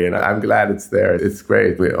Dictionary, and I'm glad it's there. It's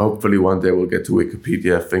great. Hopefully one day we'll get to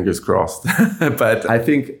Wikipedia, fingers crossed. But I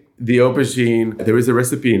think the aubergine, there is a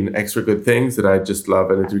recipe in Extra Good Things that I just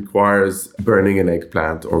love, and it requires burning an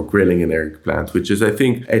eggplant or grilling an eggplant, which is, I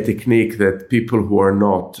think, a technique that people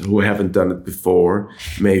who haven't done it before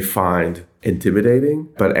may find intimidating,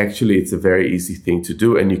 but actually it's a very easy thing to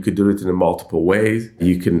do, and you could do it in multiple ways.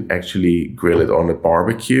 You can actually grill it on a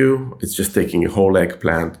barbecue. It's just taking a whole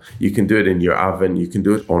eggplant. You can do it in your oven. You can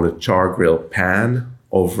do it on a char grill pan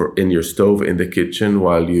over in your stove in the kitchen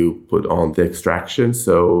while you put on the extraction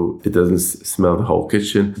so it doesn't smell the whole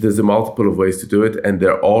kitchen. There's a multiple of ways to do it, and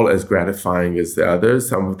they're all as gratifying as the others.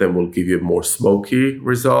 Some of them will give you a more smoky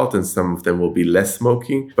result and some of them will be less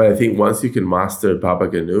smoky. But I think once you can master baba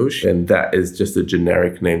ganoush, and that is just a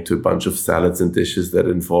generic name to a bunch of salads and dishes that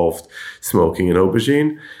involved smoking an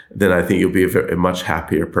aubergine, then I think you'll be a much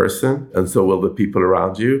happier person, and so will the people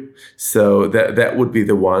around you. So that would be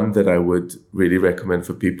the one that I would really recommend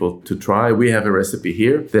for people to try. We have a recipe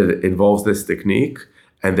here that involves this technique,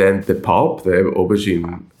 and then the pulp, the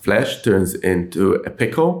aubergine flesh, turns into a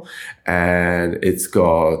pickle, and it's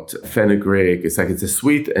got fenugreek. It's a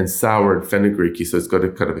sweet and sour fenugreek, so it's got a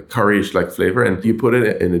kind of a curryish like flavor, and you put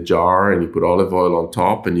it in a jar and you put olive oil on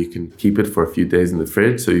top, and you can keep it for a few days in the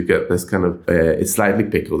fridge, so you get this kind of it's slightly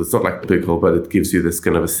pickled. It's not like pickle, but it gives you this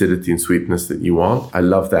kind of acidity and sweetness that you want. I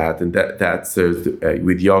love that, and that's served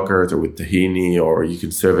with yogurt or with tahini, or you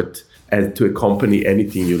can serve it and to accompany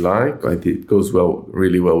anything you like. I think it goes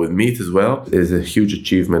really well with meat as well. It is a huge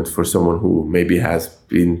achievement for someone who maybe has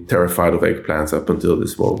been terrified of eggplants up until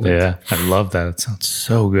this moment. Yeah, I love that. It sounds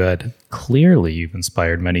so good. Clearly, you've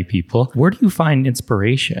inspired many people. Where do you find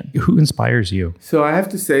inspiration? Who inspires you? So I have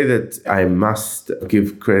to say that I must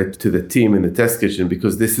give credit to the team in the test kitchen,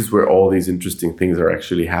 because this is where all these interesting things are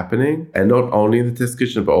actually happening. And not only in the test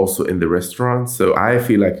kitchen, but also in the restaurant. So I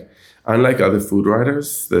feel like, unlike other food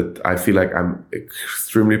writers, that I feel like I'm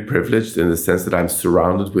extremely privileged in the sense that I'm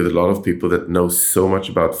surrounded with a lot of people that know so much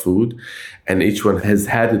about food, and each one has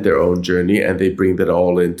had their own journey, and they bring that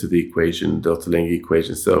all into the equation, the autolangi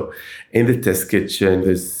equation. So in the test kitchen,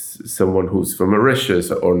 there's someone who's from Mauritius,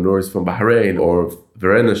 or Noor's from Bahrain, or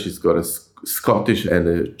Verena, she's got a Scottish and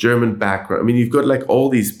a German background. I mean, you've got like all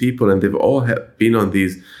these people, and they've all been on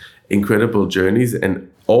these incredible journeys, and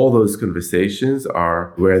all those conversations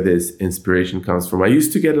are where this inspiration comes from. I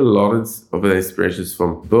used to get a lot of the inspirations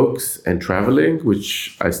from books and traveling,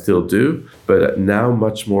 which I still do, but now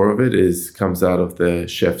much more of it comes out of the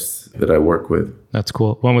chefs that I work with. That's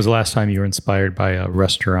cool. When was the last time you were inspired by a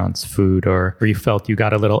restaurant's food, or you felt you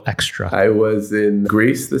got a little extra? I was in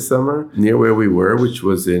Greece this summer, near where we were, which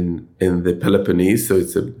was in the Peloponnese. So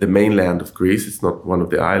it's the mainland of Greece. It's not one of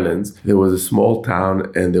the islands. There was a small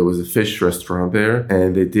town, and there was a fish restaurant there.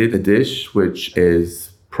 And they did a dish which is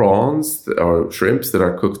prawns or shrimps that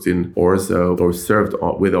are cooked in orzo or served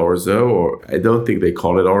with orzo, or I don't think they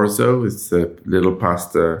call it orzo. It's a little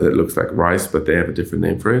pasta that looks like rice, but they have a different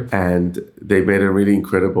name for it. And they made a really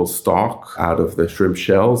incredible stock out of the shrimp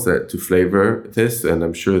shells to flavor this. And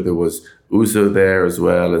I'm sure there was ouzo there as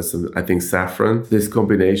well, and some, I think, saffron. This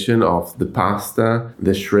combination of the pasta,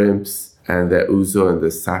 the shrimps, and the ouzo and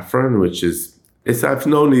the saffron, which is, I've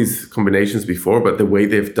known these combinations before, but the way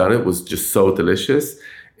they've done it was just so delicious.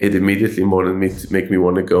 it immediately make me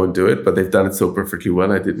want to go and do it. But they've done it so perfectly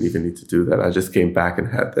well, I didn't even need to do that. I just came back and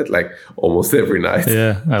had that like almost every night.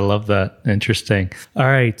 Yeah, I love that. Interesting. All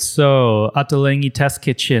right, so Ottolenghi Test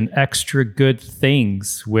Kitchen, Extra Good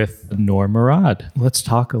Things with Noor Murad. Let's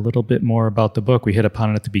talk a little bit more about the book. We hit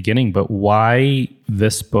upon it at the beginning, but why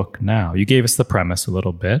this book now? You gave us the premise a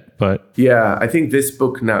little bit, but... Yeah, I think this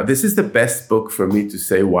book now, this is the best book for me to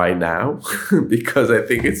say why now, because I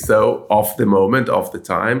think it's so off the moment, off the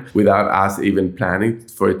time, without us even planning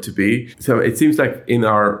for it to be. So it seems like in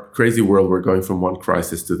our crazy world, we're going from one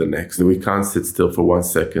crisis to the next, and we can't sit still for 1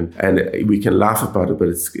 second. And we can laugh about it, but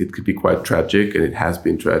it could be quite tragic, and it has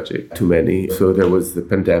been tragic to many. So there was the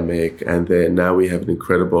pandemic, and then now we have an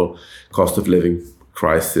incredible cost of living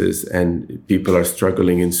crisis, and people are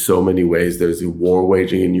struggling in so many ways. There's a war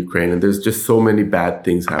waging in Ukraine, and there's just so many bad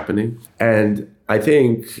things happening. And I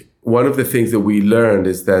think one of the things that we learned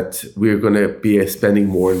is that we're going to be spending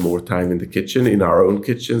more and more time in the kitchen, in our own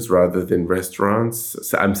kitchens, rather than restaurants.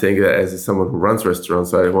 So I'm saying that as someone who runs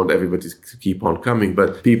restaurants, so I want everybody to keep on coming,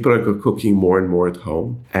 but people are cooking more and more at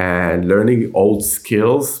home, and learning old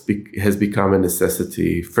skills has become a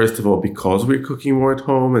necessity. First of all, because we're cooking more at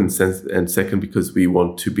home, and second, because we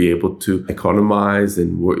want to be able to economize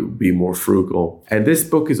and be more frugal. And this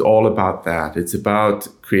book is all about that. It's about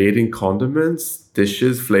creating condiments,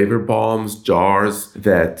 dishes, flavor bombs, jars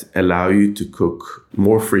that allow you to cook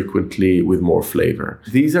more frequently with more flavor.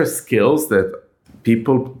 These are skills that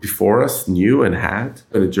people before us knew and had.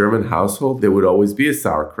 In a German household, there would always be a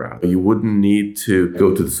sauerkraut. You wouldn't need to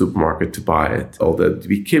go to the supermarket to buy it. Although there'd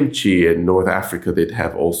be kimchi. In North Africa, they'd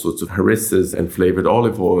have all sorts of harissas and flavored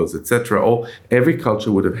olive oils, etc. Every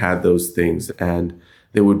culture would have had those things, and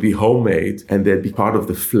they would be homemade, and they'd be part of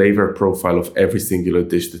the flavor profile of every singular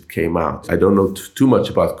dish that came out. I don't know too much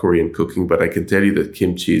about Korean cooking, but I can tell you that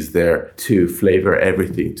kimchi is there to flavor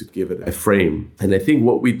everything, to give it a frame. And I think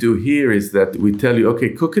what we do here is that we tell you, okay,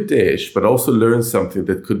 cook a dish, but also learn something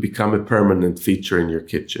that could become a permanent feature in your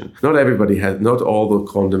kitchen. Not all the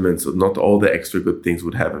condiments, or not all the extra good things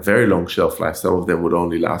would have a very long shelf life. Some of them would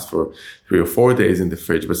only last for 3 or 4 days in the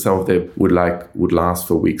fridge, but some of them would last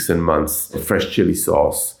for weeks and months. Fresh chili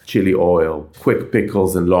sauce, chili oil, quick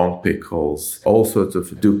pickles and long pickles, all sorts of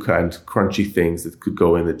dukkha and crunchy things that could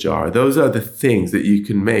go in the jar. Those are the things that you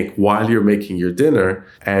can make while you're making your dinner,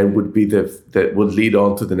 and that would lead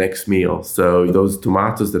on to the next meal. So those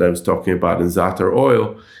tomatoes that I was talking about in za'atar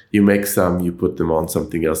oil, you make some, you put them on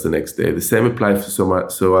something else the next day. The same applies for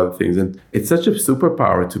so other things. And it's such a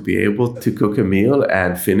superpower to be able to cook a meal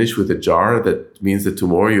and finish with a jar. That means that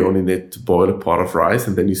tomorrow you only need to boil a pot of rice,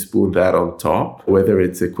 and then you spoon that on top. Whether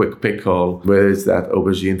it's a quick pickle, whether it's that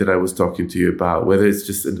aubergine that I was talking to you about, whether it's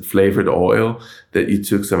just a flavored oil that you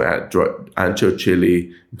took some ancho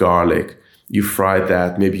chili, garlic, you fried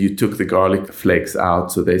that. Maybe you took the garlic flakes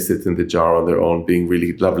out so they sit in the jar on their own, being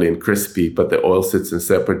really lovely and crispy, but the oil sits in a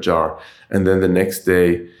separate jar. And then the next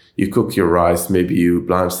day you cook your rice, maybe you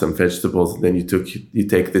blanch some vegetables, and then you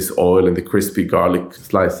take this oil and the crispy garlic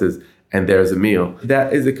slices, and there's a meal.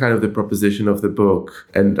 That is the proposition of the book.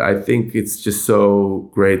 And I think it's just so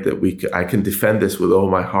great that I can defend this with all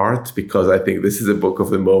my heart, because I think this is a book of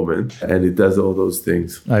the moment, and it does all those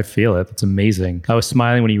things. I feel it. It's amazing. I was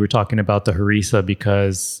smiling when you were talking about the harissa,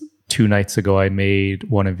 because 2 nights ago I made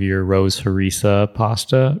one of your rose harissa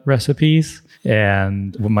pasta recipes,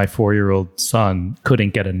 and my 4-year-old son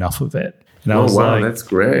couldn't get enough of it. And I was wow, like, that's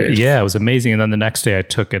great. Yeah, it was amazing. And then the next day I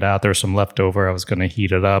took it out. There was some leftover. I was going to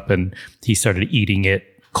heat it up, and he started eating it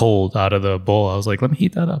cold out of the bowl. I was like, let me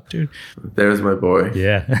heat that up, dude. There's my boy.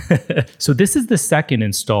 Yeah. So this is the second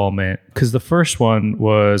installment, because the first one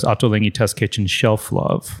was Ottolenghi Test Kitchen Shelf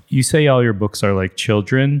Love. You say all your books are like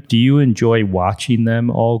children. Do you enjoy watching them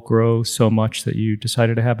all grow so much that you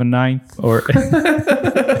decided to have a 9th? Or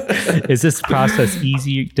is this process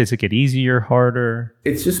easy? Does it get easier, harder?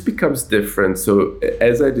 It just becomes different. So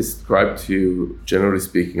as I described to you, generally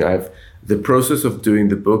speaking, the process of doing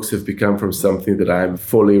the books have become from something that I'm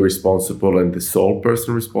fully responsible and the sole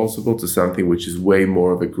person responsible, to something which is way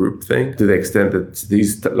more of a group thing, to the extent that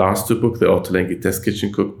these last 2 books, the Ottolenghi Test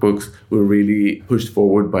Kitchen cookbooks, were really pushed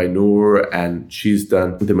forward by Noor, and she's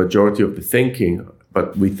done the majority of the thinking.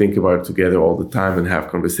 But we think about it together all the time and have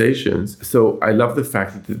conversations. So I love the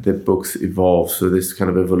fact that the books evolve. So this kind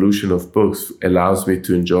of evolution of books allows me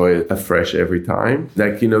to enjoy it afresh every time.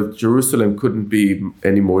 Jerusalem couldn't be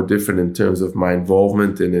any more different in terms of my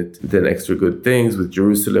involvement in it than Extra Good Things. With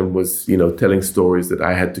Jerusalem was, telling stories that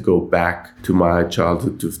I had to go back to my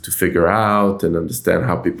childhood to figure out and understand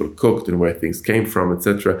how people cooked and where things came from,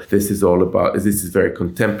 etc. This is very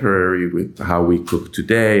contemporary with how we cook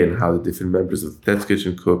today and how the different members of the Hell's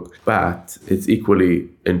Kitchen cook, but it's equally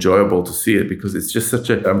enjoyable to see it because it's just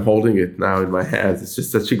I'm holding it now in my hands. It's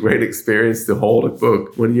just such a great experience to hold a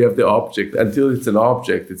book when you have the object. Until it's an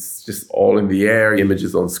object, it's just all in the air,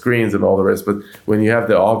 images on screens and all the rest. But when you have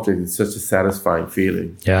the object, it's such a satisfying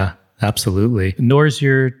feeling. Yeah, absolutely. Nora's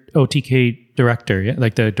your OTK director, yeah?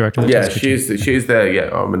 Like the director of the Test Kitchen? she's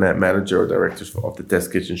I'm a manager or director of the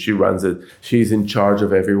Test Kitchen. She runs it. She's in charge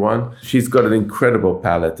of everyone. She's got an incredible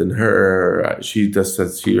palate, and she has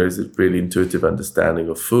a really intuitive understanding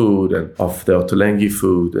of food and of the Ottolenghi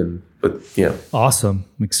food. Awesome.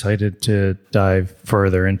 I'm excited to dive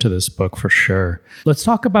further into this book for sure. Let's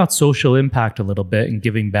talk about social impact a little bit and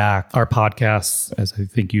giving back. Our podcast, as I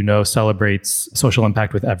think you know, celebrates social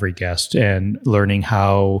impact with every guest, and learning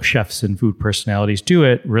how chefs and food personalities do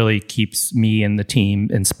it really keeps me and the team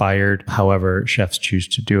inspired. However chefs choose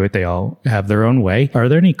to do it, they all have their own way. Are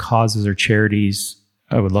there any causes or charities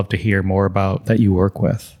I would love to hear more about that you work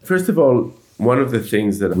with? First of all, one of the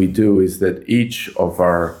things that we do is that each of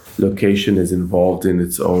our location is involved in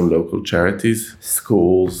its own local charities,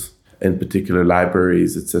 schools, in particular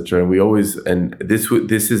libraries, etc. And this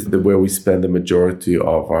is where we spend the majority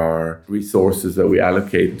of our resources that we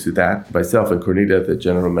allocate to that. Myself and Cornelia, the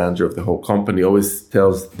general manager of the whole company, always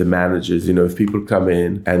tells the managers, if people come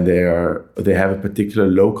in and they have a particular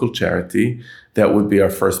local charity, that would be our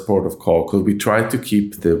first port of call, because we try to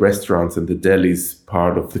keep the restaurants and the delis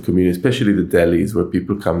part of the community, especially the delis where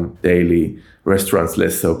people come daily. Restaurants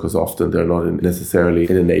less so, because often they're not necessarily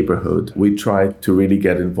in a neighborhood. We try to really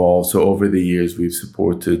get involved. So over the years, we've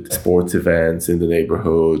supported sports events in the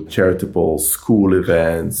neighborhood, charitable school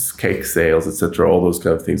events, cake sales, etc., all those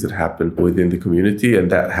kind of things that happen within the community. And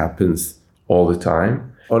that happens all the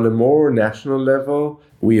time. On a more national level,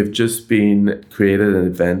 we have just created an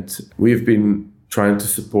event. We've been trying to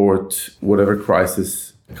support whatever crisis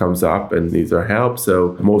comes up and needs our help.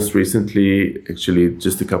 So most recently, actually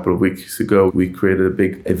just a couple of weeks ago, we created a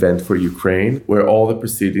big event for Ukraine where all the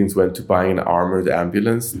proceedings went to buying an armored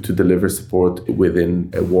ambulance to deliver support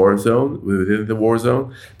within the war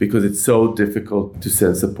zone, because it's so difficult to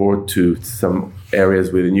send support to some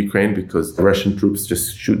areas within Ukraine because Russian troops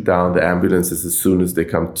just shoot down the ambulances as soon as they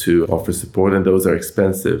come to offer support, and those are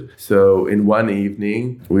expensive. So in one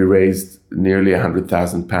evening, we raised nearly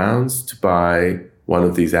 £100,000 to buy one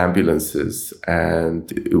of these ambulances. And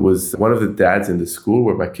it was one of the dads in the school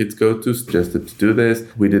where my kids go to suggested to do this.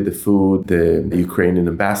 We did the food. The Ukrainian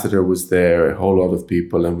ambassador was there, a whole lot of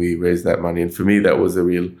people, and we raised that money. And for me, that was a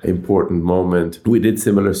real important moment. We did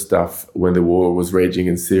similar stuff when the war was raging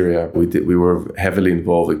in Syria. We were heavily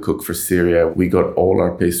involved in Cook for Syria. We got all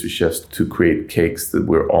our pastry chefs to create cakes that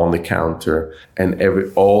were on the counter, and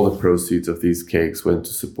all the proceeds of these cakes went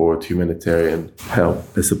to support humanitarian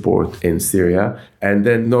help, the support in Syria. And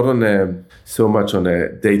then not so much on a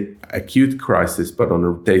acute crisis, but on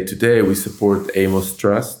a day-to-day, we support Amos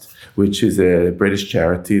Trust, which is a British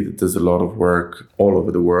charity that does a lot of work all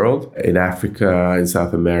over the world, in Africa, in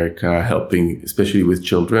South America, helping especially with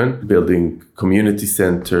children, building community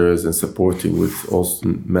centers and supporting with all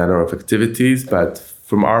manner of activities. But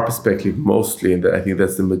from our perspective, mostly, and I think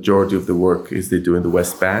that's the majority of the work is they do in the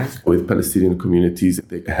West Bank with Palestinian communities.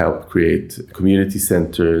 They help create community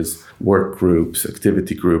centers, work groups,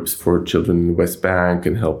 activity groups for children in the West Bank,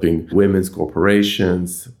 and helping women's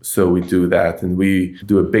corporations. So we do that, and we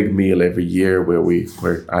do a big meal every year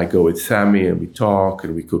where I go with Sammy and we talk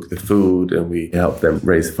and we cook the food and we help them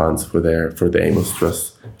raise funds for the Amos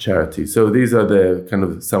Trust charity. So these are the kind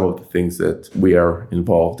of some of the things that we are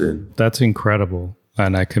involved in. That's incredible.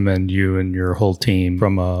 And I commend you and your whole team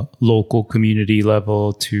from a local community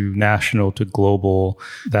level to national to global.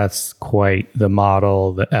 That's quite the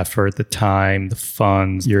model, the effort, the time, the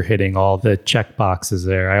funds. You're hitting all the check boxes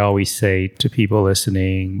there. I always say to people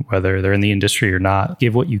listening, whether they're in the industry or not,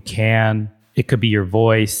 give what you can. It could be your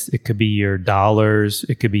voice. It could be your dollars.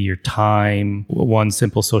 It could be your time. One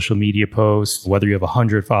simple social media post, whether you have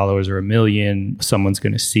 100 followers or 1 million, someone's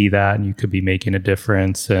going to see that and you could be making a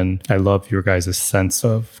difference. And I love your guys' sense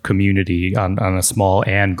of community on a small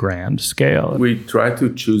and grand scale. We try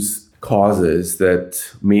to choose causes that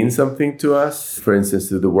mean something to us. For instance,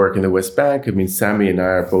 the work in the West Bank. I mean, Sammy and I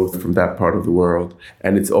are both from that part of the world,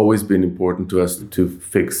 and it's always been important to us to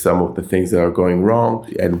fix some of the things that are going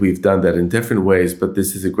wrong. And we've done that in different ways, but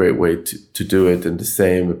this is a great way to do it. And the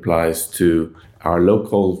same applies to our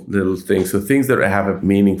local little things. So things that have a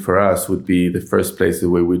meaning for us would be the first place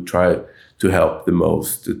where we try to help the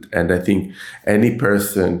most. And I think any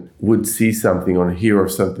person would see something or hear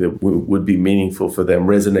of something that would be meaningful for them,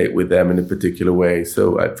 resonate with them in a particular way.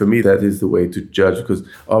 So for me, that is the way to judge, because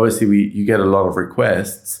obviously you get a lot of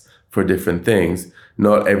requests for different things.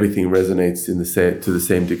 Not everything resonates to the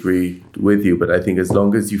same degree with you, but I think as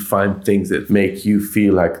long as you find things that make you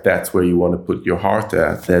feel like that's where you want to put your heart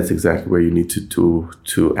at, that's exactly where you need to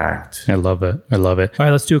act. I love it. All right,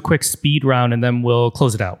 let's do a quick speed round and then we'll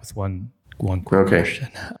close it out with one quick question.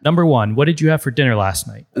 Number 1, what did you have for dinner last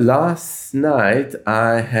night? Last night,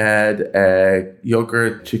 I had a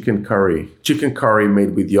yogurt chicken curry. Chicken curry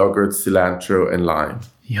made with yogurt, cilantro, and lime.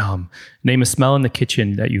 Yum. Name a smell in the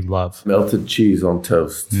kitchen that you love. Melted cheese on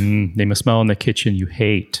toast. Name a smell in the kitchen you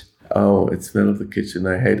hate. Oh, it's smell of the kitchen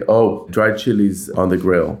I hate. Oh, dried chilies on the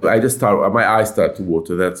grill. My eyes start to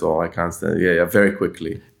water. That's all. I can't stand it. Yeah, very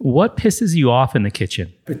quickly. What pisses you off in the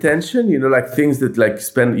kitchen? Pretension, like things that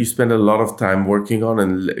you spend a lot of time working on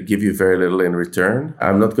and give you very little in return.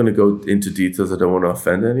 I'm not going to go into details. I don't want to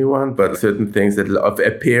offend anyone, but certain things that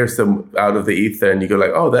appear out of the ether and you go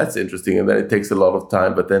like, oh, that's interesting. And then it takes a lot of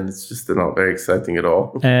time, but then it's just not very exciting at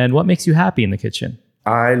all. And what makes you happy in the kitchen?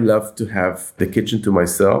 I love to have the kitchen to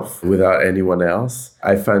myself without anyone else.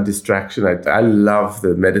 I find distraction. I love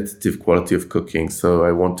the meditative quality of cooking, so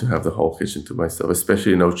I want to have the whole kitchen to myself,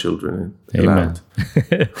 especially no children allowed.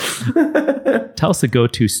 Tell us a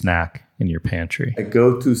go-to snack in your pantry. A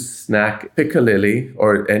go-to snack, piccalilli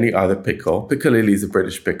or any other pickle. Piccalilli is a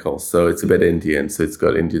British pickle, so it's a bit Indian. So it's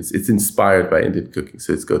got Indians. It's inspired by Indian cooking,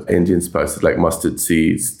 so it's got Indian spices like mustard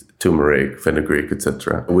seeds, turmeric, fenugreek,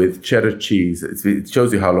 etc. With cheddar cheese. It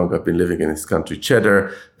shows you how long I've been living in this country.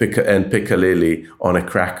 Cheddar and piccalilli on a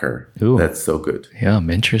cracker. Ooh. That's so good.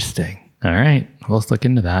 Yum, interesting. All right, well, let's look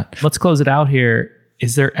into that. Let's close it out here.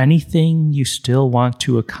 Is there anything you still want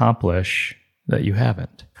to accomplish that you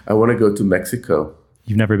haven't? I want to go to Mexico.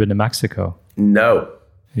 You've never been to Mexico? No.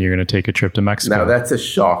 You're going to take a trip to Mexico. Now, that's a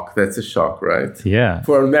shock. That's a shock, right? Yeah.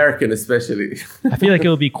 For an American, especially. I feel like it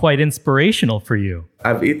would be quite inspirational for you.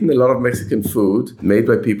 I've eaten a lot of Mexican food made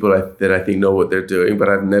by people that I think know what they're doing, but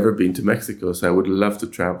I've never been to Mexico, so I would love to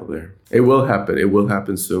travel there. It will happen. It will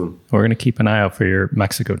happen soon. We're going to keep an eye out for your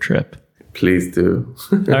Mexico trip. Please do.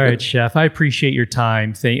 All right, Chef. I appreciate your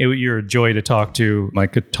time. You're a joy to talk to. I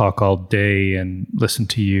could talk all day and listen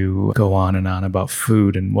to you go on and on about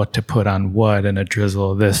food and what to put on what and a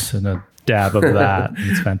drizzle of this and a dab of that.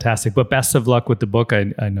 It's fantastic. But best of luck with the book.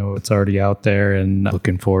 I know it's already out there and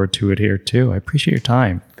looking forward to it here too. I appreciate your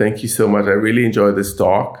time. Thank you so much. I really enjoyed this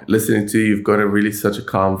talk. Listening to you, you've got such a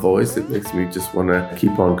calm voice. It makes me just want to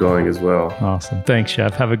keep on going as well. Awesome. Thanks,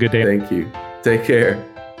 Chef. Have a good day. Thank you. Take care.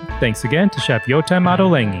 Thanks again to Chef Yotam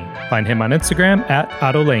Ottolenghi. Find him on Instagram at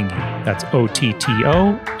Ottolenghi. That's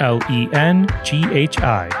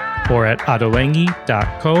OTTOLENGHI. Or at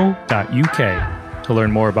ottolenghi.co.uk. To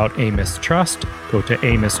learn more about Amos Trust, go to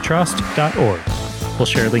amostrust.org. We'll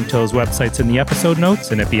share a link to those websites in the episode notes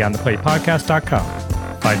and at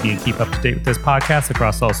beyondtheplatepodcast.com. Find me and keep up to date with this podcast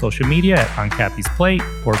across all social media at On Cappy's Plate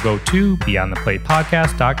or go to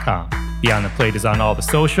beyondtheplatepodcast.com. Beyond the Plate is on all the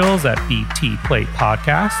socials at BT Plate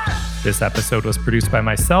Podcast. This episode was produced by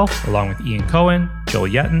myself, along with Ian Cohen, Joel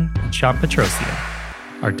Yetton, and Sean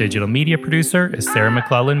Petrosian. Our digital media producer is Sarah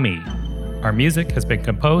McClellan-Mead. Our music has been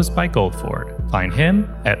composed by Goldford. Find him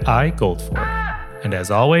at iGoldford. And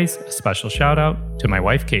as always, a special shout out to my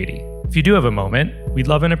wife, Katie. If you do have a moment, we'd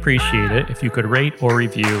love and appreciate it if you could rate or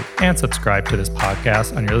review and subscribe to this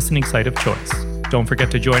podcast on your listening site of choice. Don't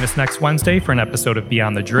forget to join us next Wednesday for an episode of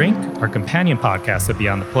Beyond the Drink, our companion podcast of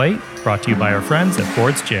Beyond the Plate, brought to you by our friends at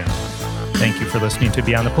Ford's Gin. Thank you for listening to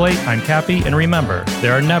Beyond the Plate. I'm Cappy, and remember,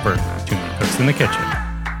 there are never too many cooks in the kitchen.